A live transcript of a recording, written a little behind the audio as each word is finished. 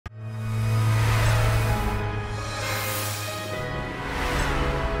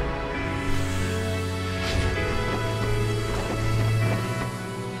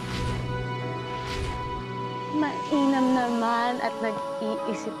yan at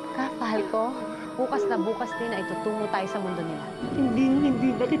nag-iisip ka, mahal ko. Bukas na bukas din ay tutungo tayo sa mundo nila.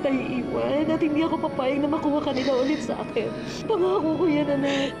 Hindi na kita iiwan at hindi ako papayag na makuha ka nila ulit sa akin. Pangako ko yan,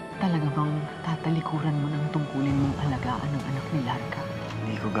 anak. Talaga bang tatalikuran mo ng tungkulin mong alagaan ng anak ni Larka?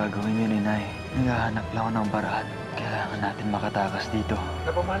 Hindi ko gagawin yun, Inay. Naghahanap lang ako ng paraan. Kailangan natin makatakas dito.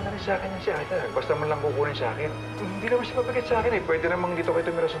 Napamahal na rin sa akin yan si Aida. Basta man lang kukunin sa akin. Hindi naman siya mabigat sa akin eh. Pwede namang dito kayo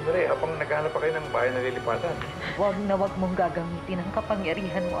tumira sandali. Apang naghahanap pa kayo ng bahay na lilipatan. Huwag na huwag mong gagamitin ang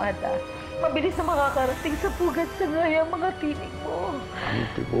kapangyarihan mo, Ada. Mabilis na makakarating sa Pugad Sanghaya ang mga tinig mo. Ang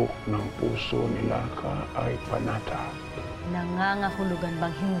tibok ng puso ni Larka ay panata. Nangangahulugan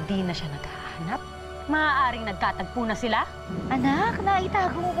bang hindi na siya naghahanap? Maaaring nagkatagpo na sila? Anak,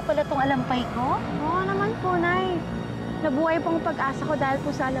 naitago mo ko pala tong alampay ko? Oo naman po, Nay. Nabuhay pong pag-asa ko dahil po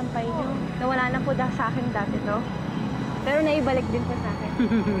sa alampay niyo. Nawala na po sa akin dati to. Pero naibalik din po sa akin.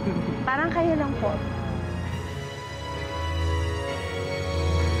 Parang kayo lang po.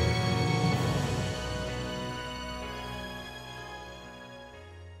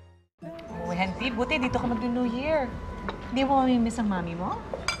 Henty, buti dito ka mag-New Year. Hindi mo mamimiss ang mami mo?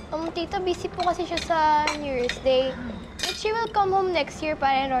 Tita, busy po kasi siya sa New Year's Day. But she will come home next year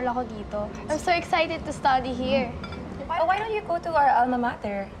para enroll ako dito. I'm so excited to study here. Oh, why don't you go to our alma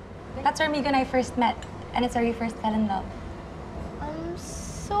mater? That's where Migo and I first met, and it's where we first fell in love.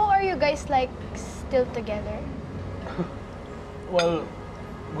 So are you guys, like, still together? Well,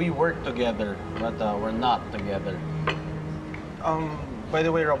 we work together, but we're not together. By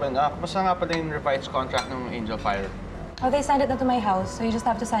the way, Robin, basta nga pala yung revised contract ng Angel Fire. Oh, they signed it na to my house, so you just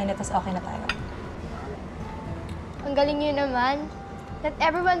have to sign it, tas okay na tayo. Ang galing niyo naman. That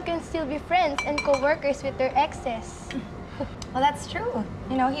everyone can still be friends and co-workers with their exes. Well, that's true.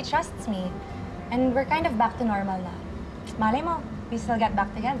 You know, he trusts me. And we're kind of back to normal na. Malay mo, we still get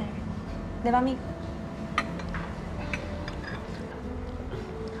back together. Di ba, Mi?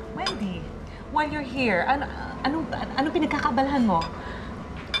 Wendy, while you're here, anong pinagkakabalahan mo?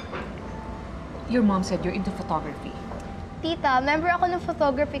 Your mom said you're into photography. Tita, member ako ng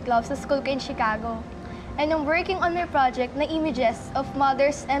photography club sa school ko in Chicago. And I'm working on my project na images of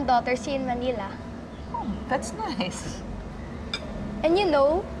mothers and daughters here in Manila. Oh, that's nice. And you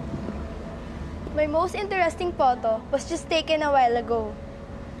know, my most interesting photo was just taken a while ago.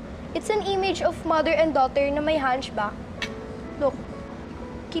 It's an image of mother and daughter na may hunchback. Look,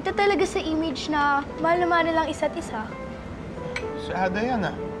 kita talaga sa image na mahal na mahal nilang isa't isa. Si Ada yan,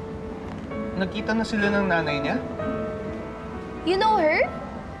 Nagkita na sila ng nanay niya? You know her?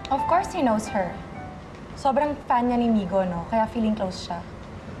 Of course he knows her. Sobrang fan niya ni Migo, no? Kaya feeling close siya.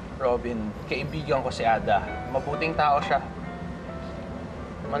 Robin, kaibigan ko si Ada. Mabuting tao siya.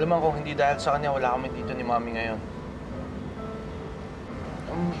 Malamang kung hindi dahil sa kanya, wala kami dito ni Mami ngayon.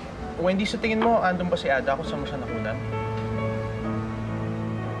 Wendy, sa tingin mo, andun ba si Ada kung saan mo siya nakunan?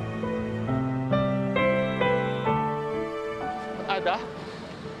 Ada?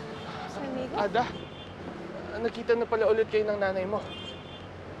 Ada? Nakita na pala ulit kayo ng nanay mo.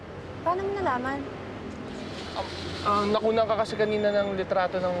 Paano mo nalaman? Nakunan ka kasi kanina ng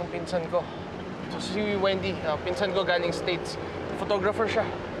litrato ng pinsan ko. Si Wendy, pinsan ko galing States. Photographer siya.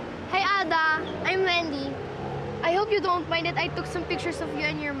 Hi, Ada. I'm Wendy. I hope you don't mind that I took some pictures of you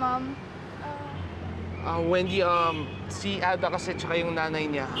and your mom. Wendy, si Ada kasi tsaka yung nanay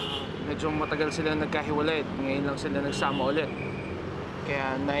niya, medyo matagal sila nagkahiwalay. Ngayon lang sila nagsama ulit.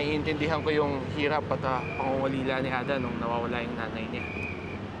 Kaya naiintindihan ko yung hirap at pangungulila ni Ada nung nawawala yung nanay niya.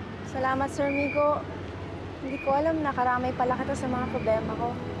 Salamat, Sir Migo. Hindi ko alam na karamay pala kita sa mga problema ko.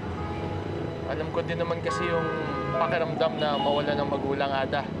 Alam ko din naman kasi yung pakiramdam na mawala ng magulang,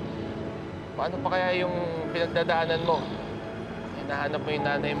 Ada. Paano pa kaya yung pinagdadaanan mo? Hinahanap mo yung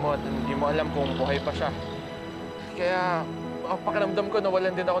nanay mo at hindi mo alam kung buhay pa siya. Kaya pakiramdam ko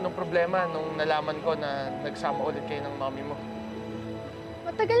nawalan din ako ng problema nung nalaman ko na nagsama ulit kayo ng mami mo.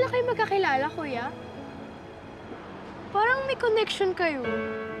 Matagal na kayo magkakilala, kuya. Parang may connection kayo.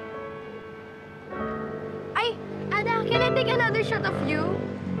 Ay, Ada, can I take another shot of you?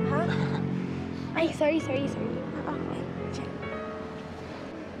 Ha? Ay, sorry. Okay.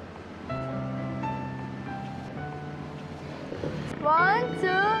 1,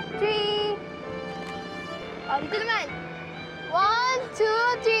 2, 3. Dito naman. 1,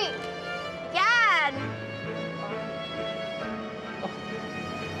 2, 3. Yan!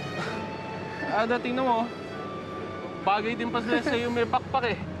 Ada, tingnan mo. Bagay din pa sila sa'yo may pakpak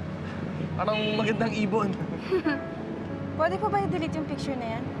eh. Parang magandang ibon. Pwede pa ba i-delete yung picture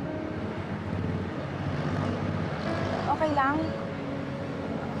na yan? Okay lang?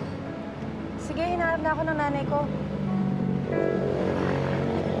 Sige, hinahanap na ako ng nanay ko.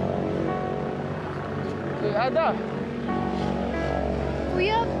 Ada!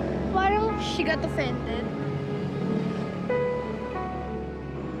 Kuya, parang she got offended.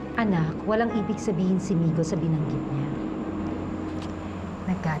 Anak, walang ibig sabihin si Migo sa binanggit niya.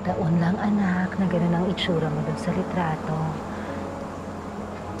 Nagkataon lang, anak, na gano'n ang itsura mo doon sa litrato.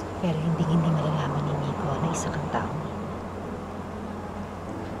 Pero hindi malalaman ni Migo na isa kang tao.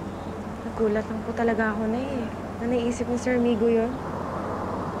 Nagulat lang po talaga ako na eh. Na naisip ni Sir Migo yun.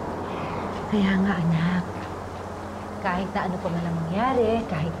 Kaya nga, anak, kahit na ano pa man ang mangyari,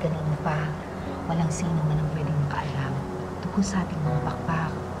 kahit kanino pa, walang sino man ang pwedeng makaalam tungkol sa ating mga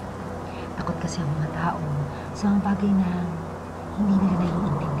pakpak. Takot kasi ang mga tao sa mga bagay na hindi nila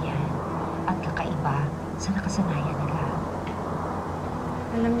naiintindihan at kakaiba sa nakasanayan nila.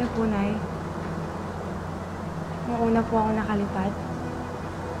 Alam niyo po, Nay, nung una po ako nakalipad,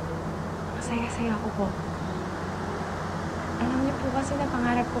 masaya-saya ko po. Alam niyo po kasi na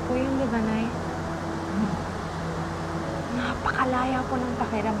pangarap ko po yun, di ba, Nay? Napakalaya po ng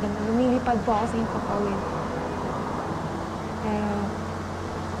pakiramdam na lumilipad po ako sa himpapawid. Pero,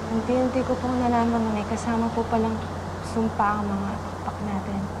 unti-unti ko pong nalaman na may kasama po palang sumpa ang mga pakpak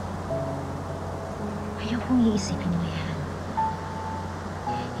natin. Ayaw kong iisipin mo yan.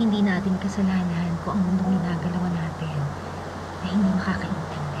 Hindi natin kasalanan kung ang mundong ginagalawan natin na hindi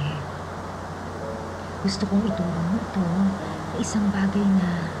makakaintindi. Gusto kong ituro mo ito na isang bagay na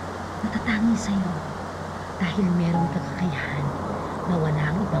natatangi sa'yo dahil merong kakayahan na wala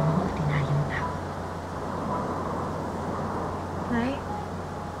ang ibang mga ordinaryong tao. Nay,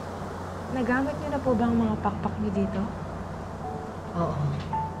 nagamit niyo na po ba ang mga pakpak niyo dito? Oo.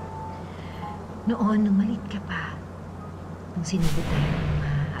 Noon, nung maliit ka pa, nung sinubo tayo ng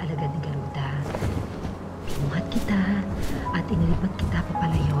mga alagad ni Garuda, pinuhat kita at inilipat kita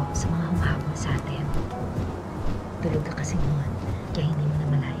papalayo sa mga humahabol sa atin. Tulog ka kasi noon, kaya hindi mo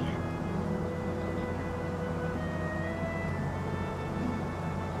namalayan.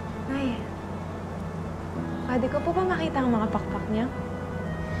 Nay, pwede ko po ba makita ang mga pakpak niya?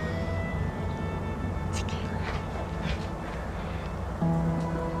 Sige.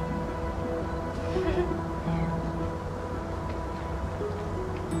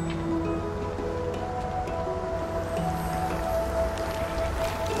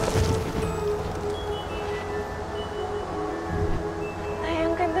 Nay,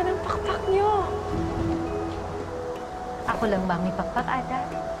 ang ganda ng pakpak niyo. Ako lang ba may pakpak, Ada?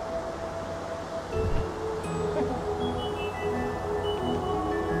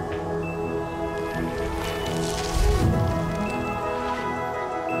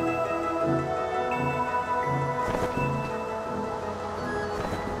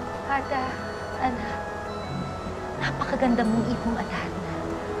 Ada, anak, napakaganda mong ipong Adarna.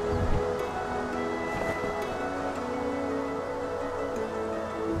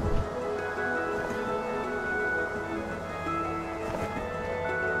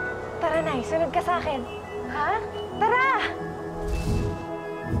 Tara, Nay, sunod ka sa akin. Ha? Tara!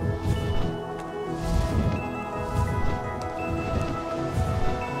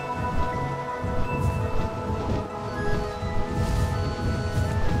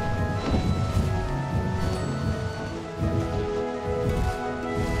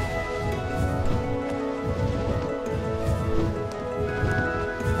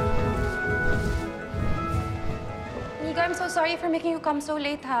 I'm so sorry for making you come so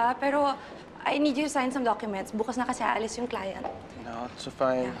late, ha? Pero I need you to sign some documents. Bukas na kasi aalis yung client. No, it's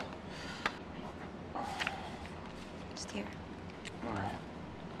fine. Just here. All right.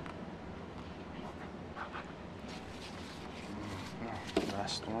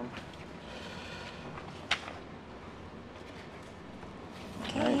 Last one.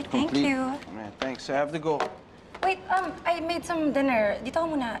 Okay, thank you. Yeah, thanks. I have to go. Wait, I made some dinner. Dito ka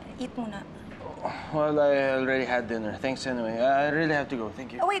muna. Eat muna. Well, I already had dinner. Thanks anyway. I really have to go.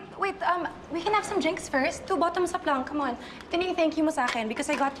 Thank you. Oh, wait. We can have some drinks first. 2 bottoms up lang. Come on. Ito na yung thank you mo sa akin because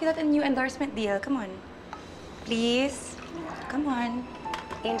I got you that new endorsement deal. Come on. Please. Come on.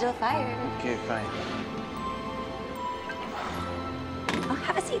 Angel fire. Okay, fine. Oh,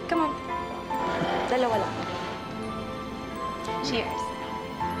 have a seat. Come on. Dalawa lang. Cheers.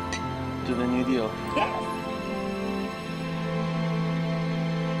 To the new deal. Yes.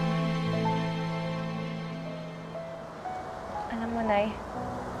 Alam mo, Nay,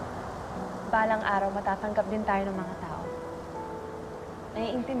 balang araw matatanggap din tayo ng mga tao.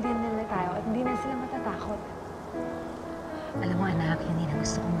 Naiintindihan nila tayo at hindi na sila matatakot. Alam mo, anak, yun din ang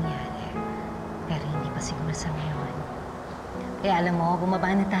gusto kong mangyari. Pero hindi pa siguro sa ngayon. Kaya alam mo,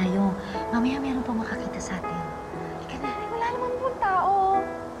 bumaba na tayo. Mamaya meron pa makakita sa atin. Halika na. Wala naman pong tao.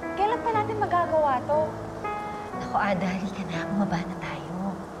 Kailan pa natin magagawa to? Naku, Ada, halika na. Bumaba na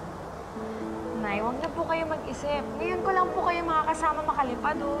tayo. Nay, Nay. Huwag na po kayo mag-isip. Ngayon ko lang po kayo makakasama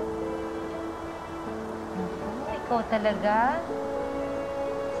makalipad, oh. Naku, ikaw talaga.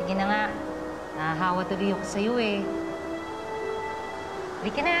 Sige na nga. Nahahawa tuloy ako sa'yo eh.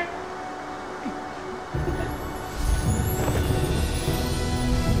 Halika na.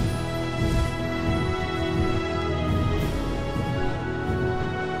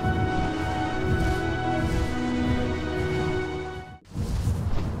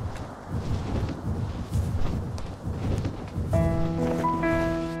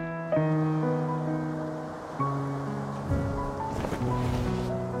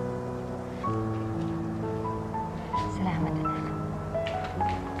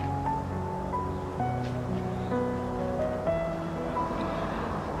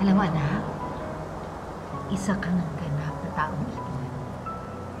 Alam mo, anak, isa kang ng ganap na taong ipon.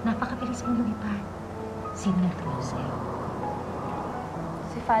 Napakabilis mong lumipad. Sino nagtulong sa'yo?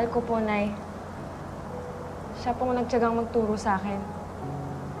 Si Falco po, Nay. Siya pong nagtyagang magturo sa akin.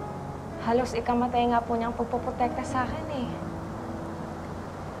 Halos ikamatay nga po niyang pagpoprotekta sa akin, eh.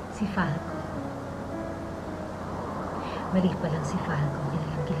 Si Falco. Mali pa lang si Falco.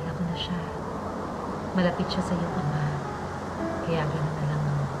 Kilala ko na siya. Malapit siya sa iyong ama. Kaya gano'n na lang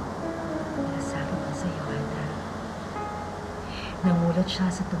ang malasakit ko sa iyo, Ada. Namulat siya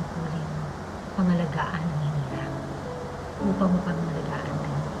sa tungkulin pangalagaan ng hinirang upang mapangalagaan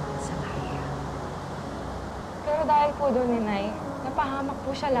din ang Pugad Sanghaya. Pero dahil po doon ni Nay, napahamak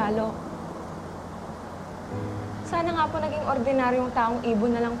po siya lalo. Sana nga po naging ordinaryong taong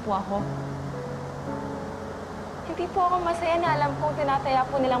ibon na lang po ako. Hindi po ako masaya na alam kong tinataya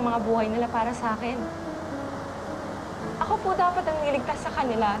po nilang mga buhay nila para sa akin. Ako po dapat ang niligtas sa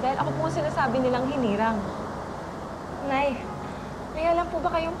kanila dahil ako po sinasabi nilang hinirang. Nay, may alam po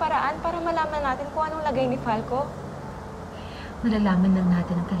ba kayong paraan para malaman natin kung anong lagay ni Falco? Malalaman lang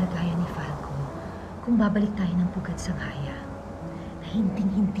natin ang kalagayan ni Falco kung babalik tayo ng Pugad Sanghaya na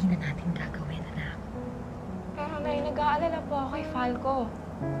hinding-hindi na natin gagawin, anak. Pero Nay, nag-aalala po ako kay Falco.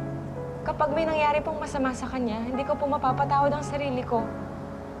 Kapag may nangyari pong masama sa kanya, hindi ko po mapapatawad ang sarili ko.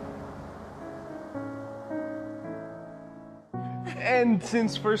 And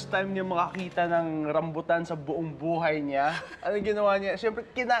since first time niya makakita ng rambutan sa buong buhay niya, ano ginawa niya? Siyempre,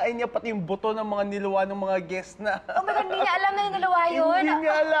 kinain niya pati yung buto ng mga niluwa ng mga guest na. Oh my God, hindi niya alam na niluwa yun. Hindi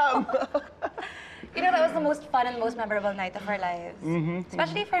niya alam. You know, that was the most fun and most memorable night of our lives.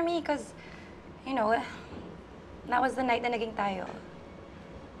 Especially for me, because, you know, that was the night na naging tayo.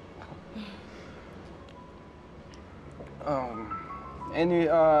 Anyway,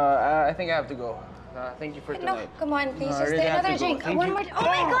 I think I have to go. Thank you for tonight. No, come on, please. I Just really stay. have Another to go. drink. Thank One you. more. Oh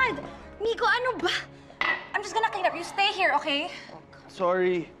my God! Miko, ano ba? I'm just gonna clean up. You stay here, okay?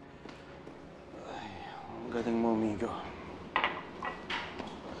 Sorry. Ay, ang galing mo, Migo.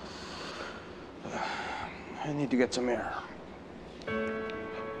 I need to get some air.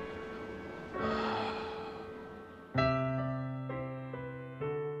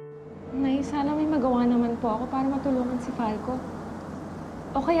 Nay, sana may magawa naman po ako para matulungan si Falco.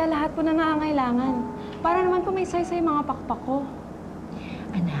 O kaya lahat po na nangangailangan. Para naman po may saysay mga pakpak ko.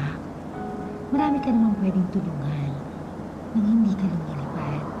 Anak, marami ka naman pwedeng tulungan nang hindi ka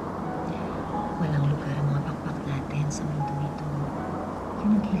lumilipad. Walang lugar ang mga pakpak natin sa mundo nito.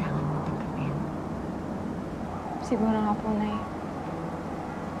 Yun ang kailangan mo tanggapin. Siguro nga po, Nay.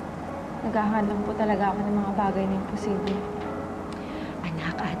 Naghahanap po talaga ako ng mga bagay na imposible.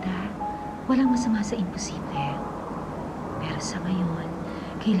 Anak, Ada, walang masama sa imposible. Pero sa ngayon,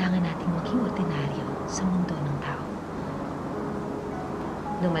 kailangan nating maging ordinaryo sa mundo ng tao.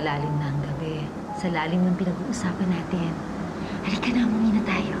 Lumalalim na ang gabi sa lalim ng pinag-uusapan natin. Halika na, umuwi na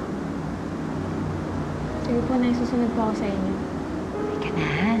tayo. Sige po, Nay, susunod po ako sa inyo. Halika na.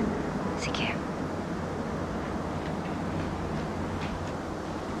 Sige.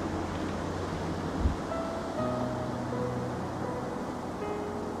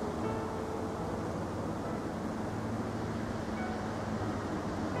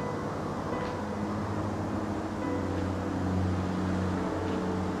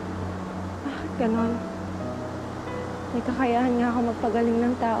 Ganon. May kakayahan nga ako magpagaling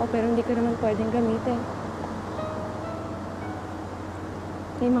ng tao pero hindi ko naman pwedeng gamitin.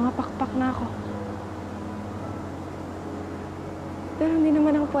 May mga pakpak na ako. Pero hindi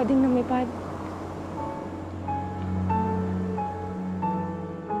naman ako pwedeng lumipad.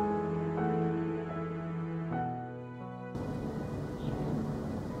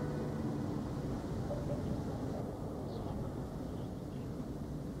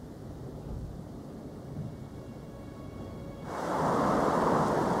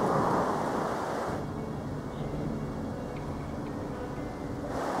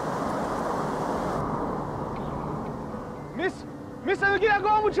 Miss, ano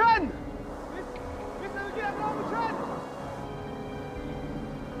ginagawa mo dyan? Miss, ano ginagawa mo dyan?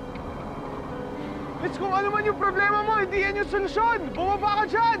 Miss, kung ano man yung problema mo, hindi yan yung solusyon! Bumaba ka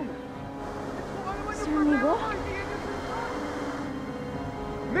dyan! Miss, kung ano man yung problema mo, hindi yan yung solusyon!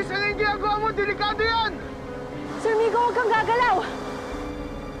 Miss, ano yung ginagawa mo? Delikado yan! Sir Migo, huwag kang gagalaw!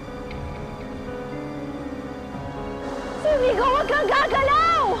 Sir Migo, huwag kang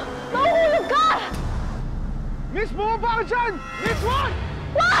gagalaw! Mahuhulog ka! Miss, bumaba ka dyan! Miss, wag!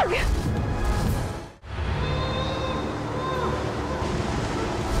 Wag!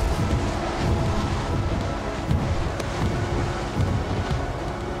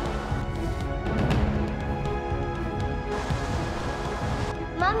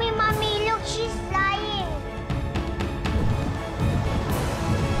 Mommy, look, she's flying.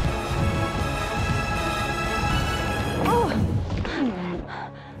 Oh!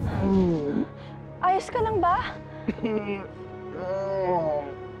 Ayos ka lang ba?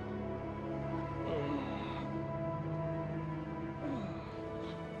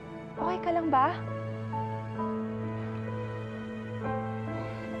 Okay ka lang ba?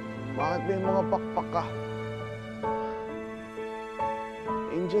 Bakit may mga pakpak ka?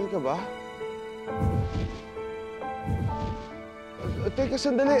 Angel ka ba? Teka,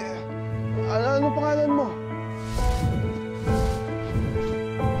 sandali. Ano pangalan mo?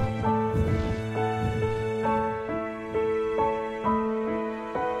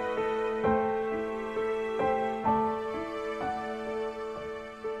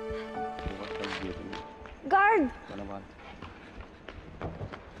 Guard!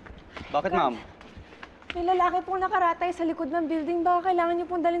 Bakit, ma'am? May lalaki pong nakaratay sa likod ng building. Baka kailangan niyo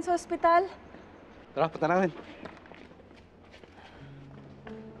pong dalhin sa ospital. Tara, punta namin.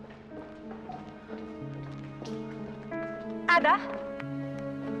 Ada?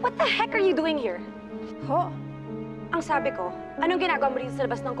 What the heck are you doing here? Ho? Ang sabi ko, anong ginagawa mo dito sa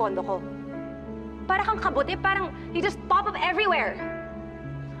labas ng kondo ko? Para kang kabuti, parang you just pop up everywhere.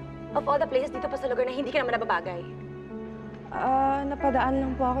 Of all the places dito pa sa lugar na hindi ka naman nababagay. Napadaan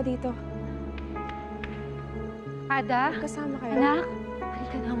lang po ako dito. Ada? Kasama kayo? Anak,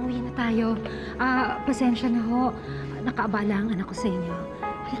 halika na, umuwi na tayo. Pasensya na ho. Nakaabala ang anak ko sa inyo.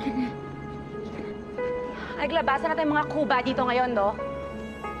 Halika na. Naglabasan na tayong mga kuba dito ngayon, no?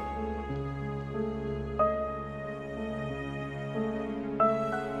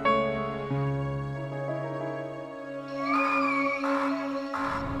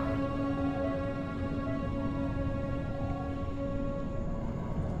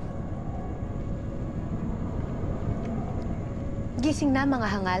 Gising na, mga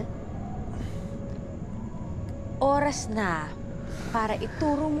hangal. Oras na para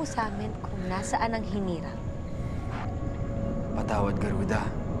ituro mo sa amin kung nasaan ang hinirang. Patawad, Garuda.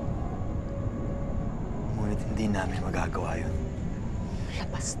 Ngunit hindi namin magagawa yun.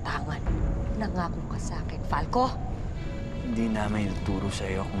 Lapastangan. Nangako ka sa akin, Falco. Hindi namin ituturo sa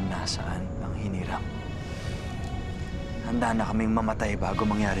iyo kung nasaan ang hinirang. Handa na kaming mamatay bago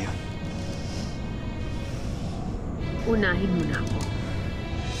mangyari yun. Unahin mo na ako.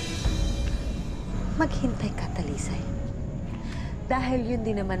 Maghintay ka, Talisay. Dahil yun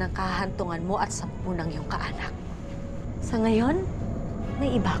din naman ang kahantungan mo at 10 ng iyong kaanak. Sa ngayon,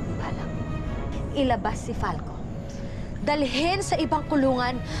 may iba akong balak. Ilabas si Falco. Dalhin sa ibang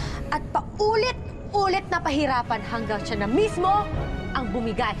kulungan at paulit-ulit na pahirapan hanggang siya na mismo ang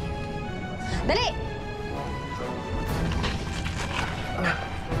bumigay. Dali!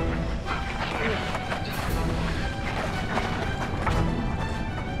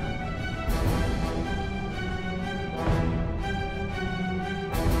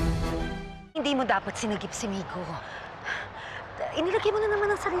 Hindi mo dapat sinagip si Migo. Inilagay mo na naman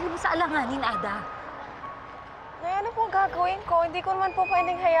ang sarili mo sa alanganin, Ada. Nay, ano po gagawin ko? Hindi ko naman po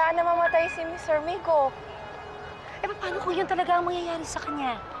pwedeng hayaan na mamatay si Mr. Migo. Paano kung yun talaga ang mangyayari sa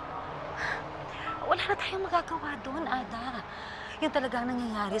kanya? Wala na tayong magagawa doon, Ada. Yun talaga ang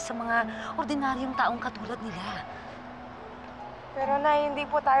nangyayari sa mga ordinaryong taong katulad nila. Pero Nay, hindi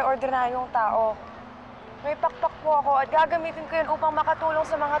po tayo ordinaryong tao. May pakpak po ako at gagamitin ko yun upang makatulong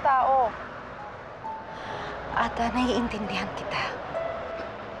sa mga tao. Ada, naiintindihan kita.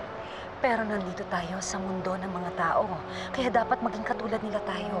 Pero nandito tayo sa mundo ng mga tao. Kaya dapat maging katulad nila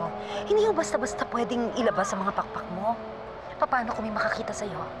tayo. Hindi yung basta-basta pwedeng ilabas sa mga pakpak mo. Paano kung may makakita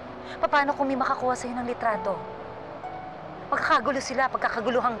sa'yo? Paano kung may makakuha sa'yo ng litrato? Magkakagulo sila,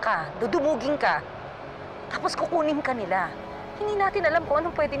 pagkakaguluhan ka, dudumugin ka. Tapos kukunin ka nila. Hindi natin alam kung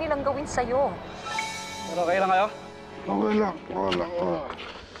anong pwede nilang gawin sa'yo. Pero okay lang kayo? Okay lang.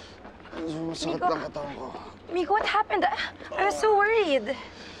 Masakit lang katawan ko. Migo, what happened? I was so worried.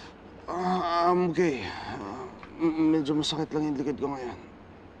 I'm okay. Medyo masakit lang yung likod ko ngayon.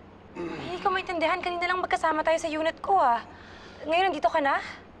 Hindi ko maintindihan. Kanina lang magkasama tayo sa unit ko, ah. Ngayon, nandito ka na?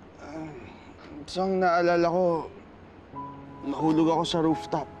 Isang naalala ko, nahulog ako sa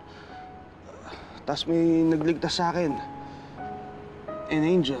rooftop. Tapos may nagligtas sa akin. An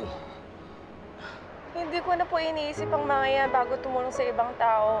angel. Hindi ko na po iniisip ang mga yan bago tumulong sa ibang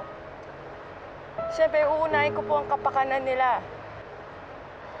tao. Siyempre, uunahin ko po ang kapakanan nila.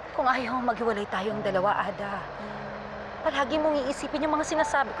 Kung ayaw mong maghiwalay tayong dalawa, Ada, palagi mong iisipin yung mga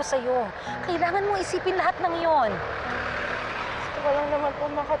sinasabi ko sa'yo. Kailangan mong isipin lahat ng yon. Gusto ko lang naman po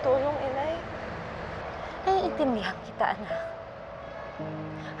makatulong, Inay. Naiintindihan kita, anak.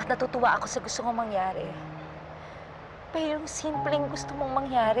 At natutuwa ako sa gusto mong mangyari. Pero yung simpleng gusto mong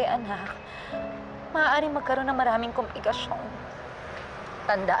mangyari, anak, maaaring magkaroon ng maraming komplikasyon.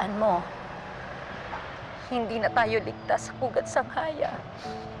 Tandaan mo, hindi na tayo ligtas sa Pugad Sanghaya.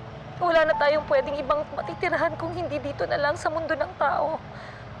 Wala na tayong pwedeng ibang matitirahan kung hindi dito na lang sa mundo ng tao.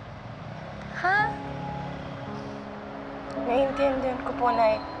 Ha? Naiintindihan ko po,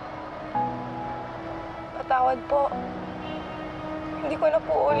 Nay. Patawad po. Hindi ko na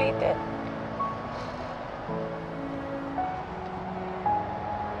po ulitin.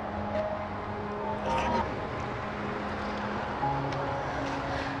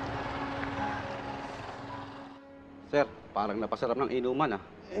 Sir, parang napasarap ng inuman, ah.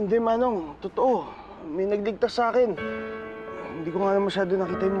 Hindi, Manong. Totoo. May nagligtas sa akin. Hindi ko nga masyado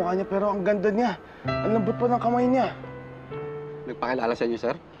nakita yung mukha niya, pero ang ganda niya. Ang lambot pa ng kamay niya. Nagpakilala sa inyo,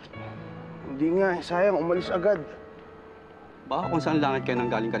 sir? Hindi nga. Sayang, umalis agad. Baka kung saan langit kayo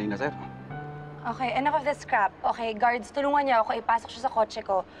nang galing kanina, sir. Okay, enough of this crap. Okay, guards, tulungan niyo ako. Ipasok siya sa kotse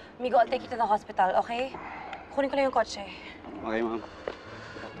ko. Migo, I'll take you to the hospital, okay? Kunin ko lang yung kotse. Okay, ma'am.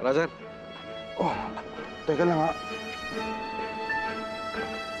 Tara, sir. Oh, teka lang, ha.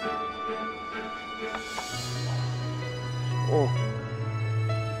 Oh,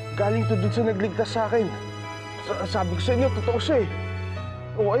 galing to dun sa nagligtas sa akin. Sabi ko sa inyo, totoo siya eh.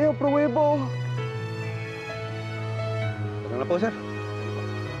 Oh, ayaw, pruweba, oh. Tara na po, sir.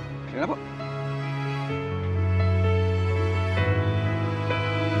 Tara na po.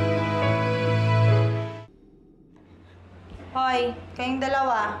 Hoy, kayong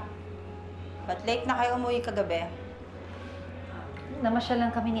dalawa. Ba't late na kayo umuwi kagabi? Namasyal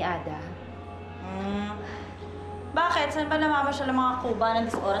lang kami ni Ada. Bakit? Saan ba namamasyal ang mga kuba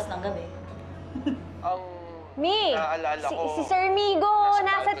ng 10 oras ng gabi? Mi! Naalala ko, Si Sir Migo!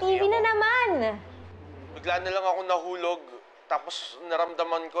 Nasa TV na naman! bigla na lang ako nahulog. Tapos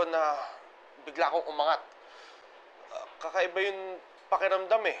naramdaman ko na bigla akong umangat. Kakaiba yung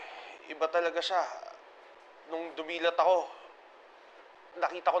pakiramdam eh. Iba talaga siya. Nung dumilat ako,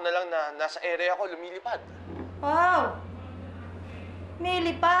 nakita ko na lang na nasa area ko, lumilipad. Wow! May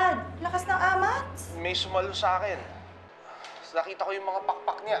lipad. Lakas ng amat. May sumalo sa akin. Nakita ko yung mga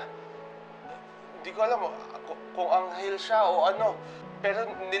pakpak niya. Hindi ko alam kung anghel siya o ano. Pero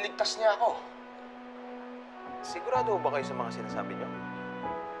niligtas niya ako. Sigurado ba kayo sa mga sinasabi niyo?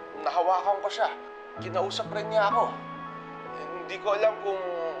 Nahawakan ko siya. Kinausap rin niya ako. Hindi ko alam kung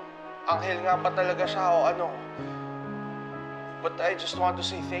anghel nga ba talaga siya o ano. But I just want to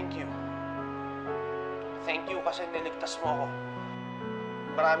say thank you. Thank you kasi niligtas mo ako.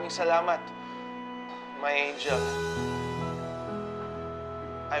 Maraming salamat, my angel.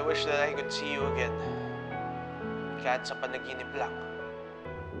 I wish that I could see you again. Kahit sa panaginip lang.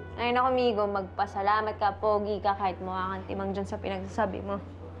 Ay, naku, Migo, magpasalamat ka, pogi ka, kahit mukha kang timang dyan sa pinagsasabi mo.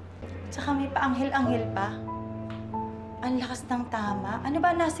 Tsaka may paanghel-anghel pa. Ang lakas ng tama. Ano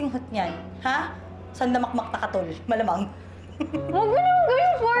ba nasinghot niyan? Ha? Sandamakmak na katol. Malamang. Huwag mo naman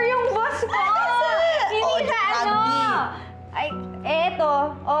gawin for yung boss ko! Hindi ka ano! Ay,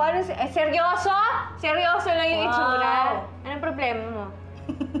 eto. O, ano, seryoso? Seryoso lang yung itsura. Anong problema mo?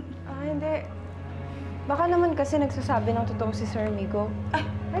 Hindi. Baka naman kasi nagsasabi ng totoo si Sir Migo. Ay,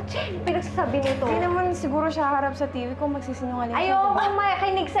 pinagsasabi nito. Hindi naman siguro siya harap sa TV kung magsisinungaling siya. Ayokong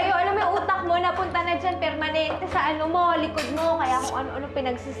makinig sa'yo. Alam mo, yung utak mo napunta na dyan permanente sa ano mo, likod mo. Kaya kung ano-ano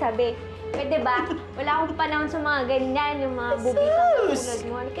pinagsasabi. Pwede ba? Wala akong panahon sa mga ganyan, yung mga bubisang tulad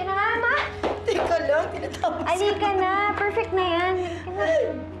mo. Halika na nga, ma! Teka lang, tinatapos. Halika na. Perfect na yan. Halika na.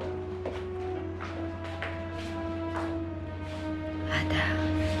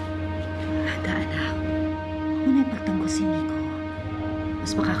 Ada, anak. Huwag mo na ipagtanggol si Miko.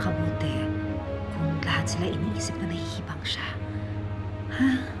 Mas makakabuti kung lahat sila iniisip na nahihibang siya. Ha?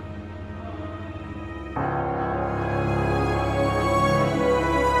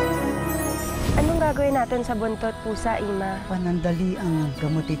 Anong gagawin natin sa buntot pusa, Ima? Panandali ang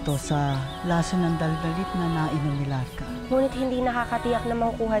gamot ito sa laso ng daldalit na nainom ni Larka. Ngunit hindi nakakatiyak na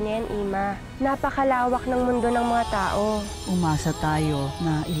makukuha niya yan, Ima. Napakalawak ng mundo ng mga tao. Umasa tayo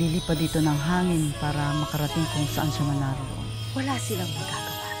na ililipad dito ng hangin para makarating kung saan siya manaroon. Wala silang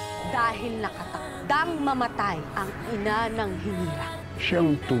magagawa dahil nakatakdang mamatay ang ina ng hinirang.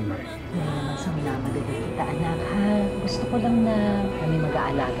 Siyang tunay. Hindi naman sa minamadali kita, anak, ha? Gusto ko lang na kami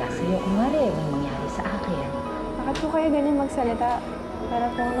mag-aalaga sa'yo. Kung may mangyari sa akin. Bakit po kayo ganyan magsalita? Para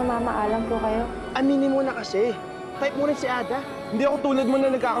pong namamaalam po kayo. Aminin mo na kasi. Type mo rin si Ada. Hindi ako tulad mo na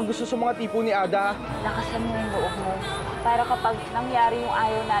nagkakagusto sa mga tipo ni Ada. Lakasan mo yung loob mo. Para kapag nangyari yung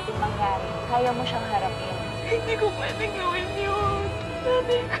ayaw natin mangyari, kaya mo siyang harapin. Hindi ko pwedeng gawin yun.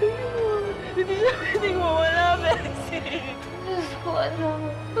 Nanay ko yun. Hindi siya pwedeng mawala, Bessie. Diyos ko, anak.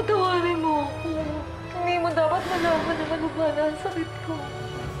 Patawarin mo ako. Hindi mo dapat malaman na ano ba na sakit ko.